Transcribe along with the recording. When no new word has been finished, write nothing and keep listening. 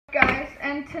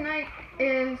And tonight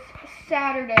is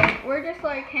Saturday. We're just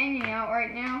like hanging out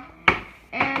right now.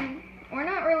 And we're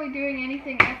not really doing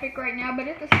anything epic right now, but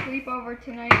it's a sleepover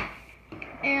tonight.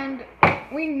 And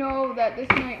we know that this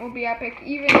night will be epic,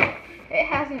 even if it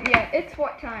hasn't yet. It's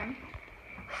what time?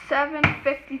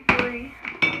 7:53.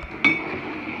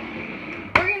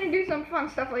 We're gonna do some fun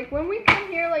stuff. Like when we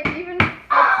come here, like even like,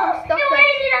 some stuff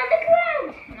that's on the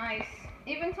ground. Nice.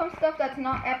 Even some stuff that's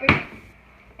not epic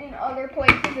in other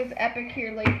places is epic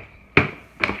here. Like,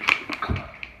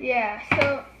 yeah.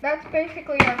 So that's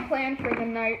basically our plan for the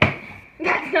night.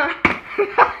 That's not.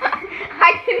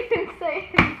 I didn't even say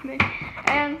anything.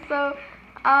 And so,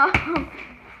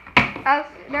 as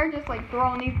they're just like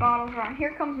throwing these bottles around.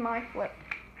 Here comes my flip.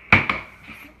 Are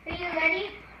you ready?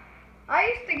 I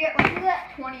used to get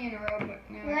like 20 in a row, but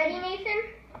now. Ready, Nathan?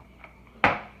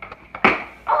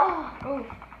 Oh.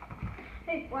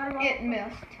 Hey, what about It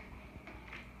missed.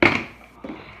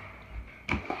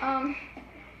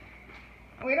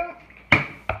 We don't.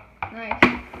 Nice.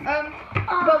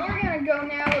 But we're gonna go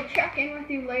now. We'll check in with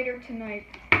you later tonight.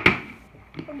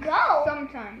 Go.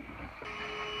 Sometime.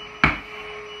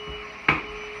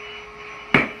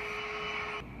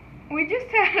 We just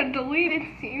had a deleted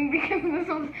scene because this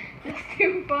was just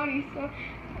too funny. So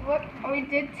what we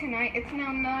did tonight, it's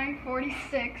now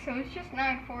 9:46, so it's just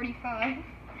 9:45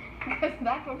 because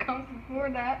that's what comes before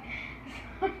that.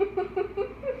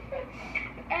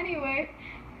 Anyway,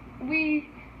 we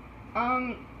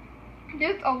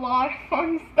did a lot of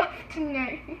fun stuff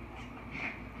tonight.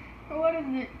 What is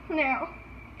it now?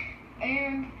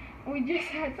 And we just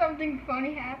had something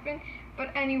funny happen. But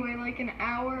anyway, like an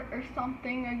hour or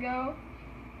something ago,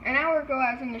 I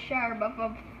was in the shower, but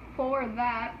before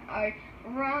that, I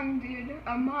did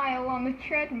a mile on the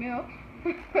treadmill.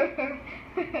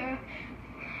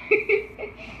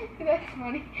 That's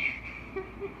funny.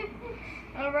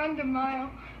 I ran a mile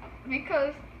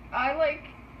because I like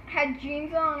had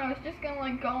jeans on. I was just gonna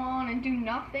like go on and do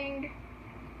nothing,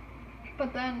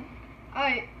 but then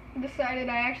I decided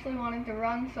I actually wanted to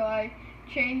run, so I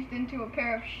changed into a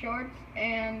pair of shorts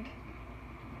and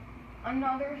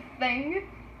another thing.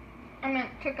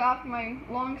 Took off my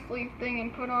long sleeve thing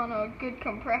and put on a good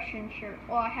compression shirt.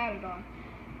 Well, I had it on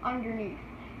underneath.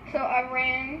 So I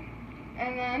ran,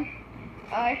 and then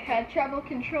I had trouble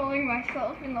controlling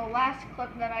myself in the last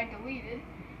clip that I deleted.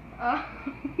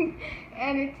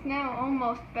 And it's now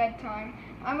almost bedtime.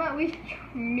 I'm at least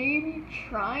maybe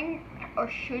trying, or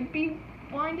should be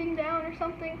winding down or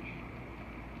something.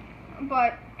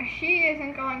 But she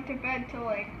isn't going to bed till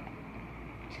like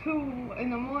 2 in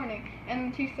the morning,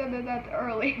 and she said that that's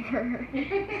early for her.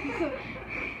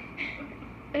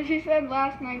 And she said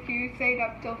last night she stayed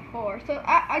up till 4. So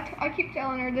I keep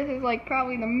telling her this is like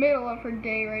probably the middle of her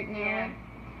day right now. Yeah.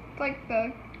 It's like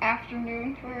the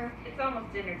afternoon for her. It's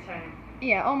almost dinner time.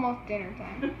 Yeah, almost dinner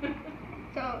time.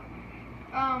 So,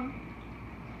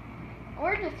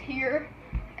 we're just here.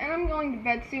 And I'm going to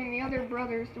bed soon. The other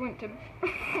brothers went to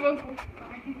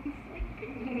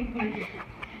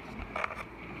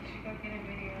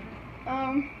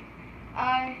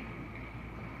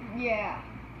yeah.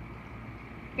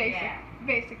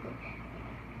 Basically.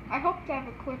 I hope to have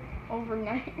a clip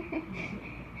overnight.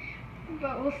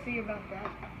 But we'll see about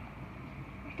that.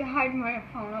 I have to hide my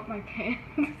phone up my pants.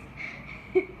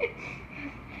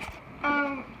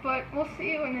 But we'll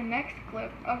see you in the next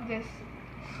clip of this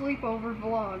sleepover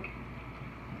vlog.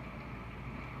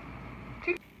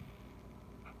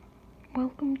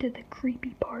 Welcome to the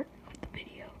creepy part of the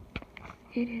video.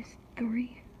 It is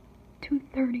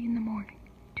 2:30 in the morning,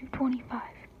 2:25,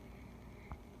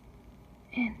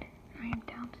 and I am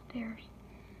downstairs.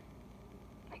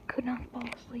 I could not fall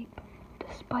asleep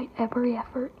despite every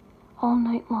effort all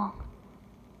night long.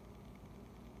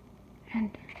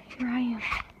 And here I am.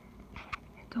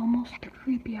 It's almost the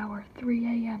creepy hour, 3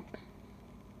 a.m.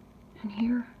 And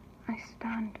here I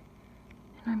stand,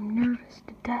 and I'm nervous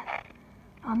to death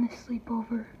on this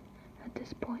sleepover at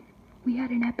this point. We had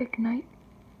an epic night,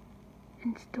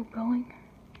 and it's still going.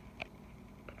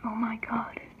 But oh my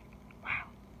god. Wow.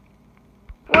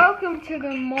 Welcome to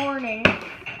the morning.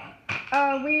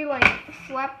 We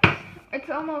slept, it's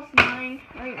almost 9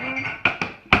 right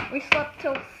now. We slept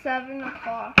till 7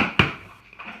 o'clock,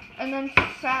 and then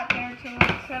sat there till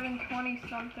like 7:20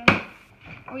 something.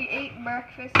 We ate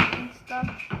breakfast and stuff,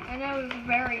 and it was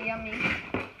very yummy.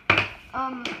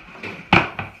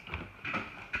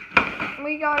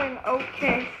 We got an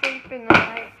okay sleep in the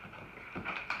night.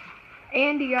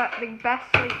 Andy got the best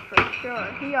sleep for sure.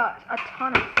 He got a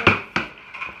ton of sleep.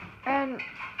 And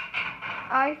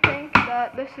I think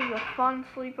that this is a fun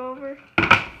sleepover.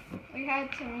 We had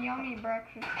some yummy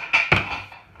breakfast.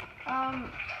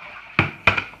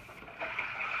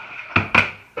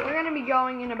 we're gonna be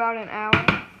going in about an hour.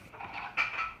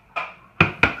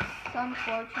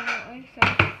 Unfortunately, so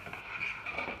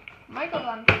Michael's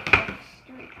on a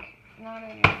streak, not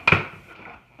anymore.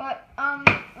 But we're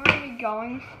gonna be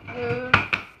going soon.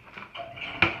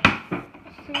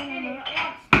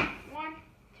 Enough. 1,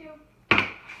 2, 1,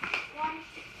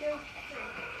 2,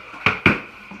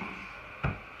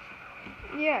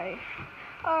 3. Yay.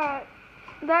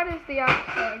 That is the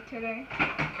outside today.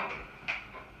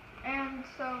 And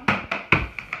so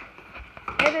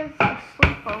it is a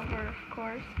sleepover, of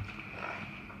course.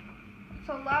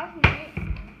 So last night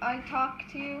I talked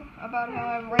to you about how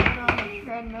I ran on the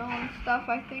treadmill and stuff,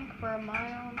 I think for a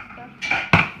mile and stuff.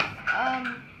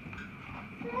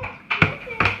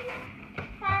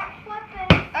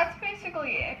 That's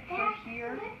basically it for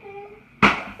here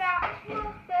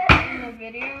in the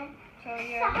video. So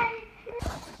yeah.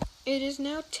 It is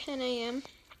now 10 a.m.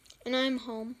 and I'm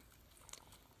home.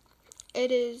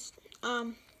 It is,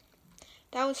 that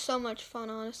was so much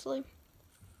fun, honestly.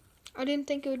 I didn't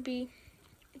think it would be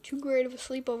too great of a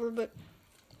sleepover, but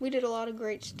we did a lot of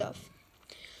great stuff.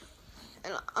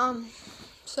 And,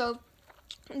 so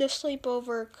the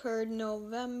sleepover occurred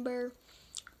November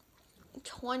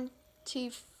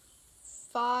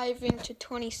 25 into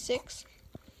 26,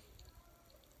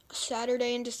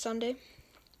 Saturday into Sunday.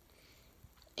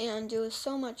 And it was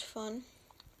so much fun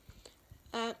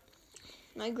at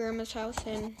my grandma's house,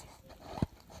 and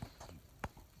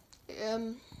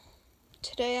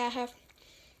today I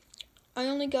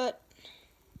only got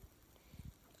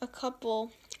a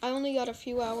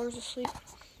few hours of sleep.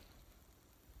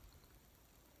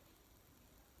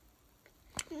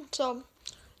 So,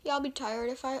 yeah, I'll be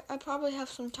tired. I probably have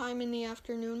some time in the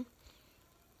afternoon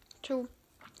to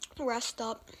rest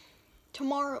up.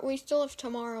 Tomorrow, we still have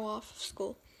tomorrow off of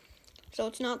school, so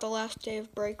it's not the last day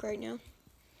of break right now.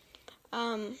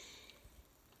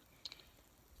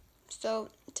 So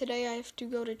today I have to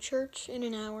go to church in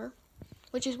an hour,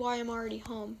 which is why I'm already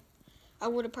home. I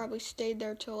would have probably stayed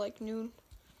there till like noon,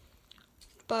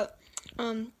 but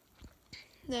then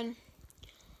I'm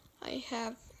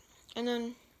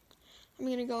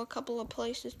gonna go a couple of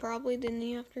places probably in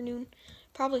the afternoon.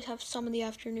 Probably have some of the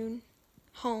afternoon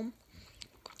home.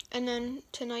 And then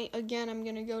tonight, again, I'm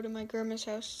going to go to my grandma's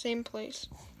house, same place.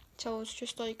 So it's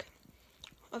just like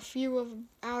a few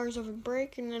hours of a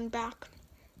break and then back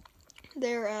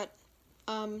there at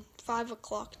 5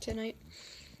 o'clock tonight.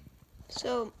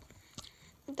 So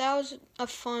that was a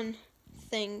fun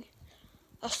thing.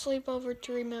 A sleepover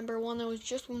to remember, one that was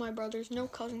just with my brothers. No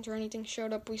cousins or anything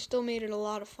showed up. We still made it a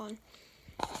lot of fun.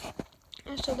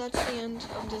 And so that's the end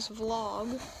of this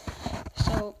vlog.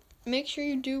 So make sure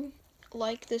you do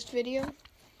like this video,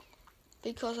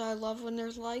 because I love when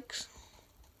there's likes,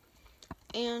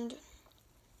 and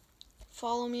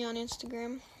follow me on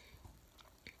Instagram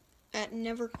at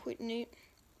neverquitnate,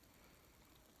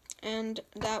 and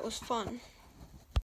that was fun.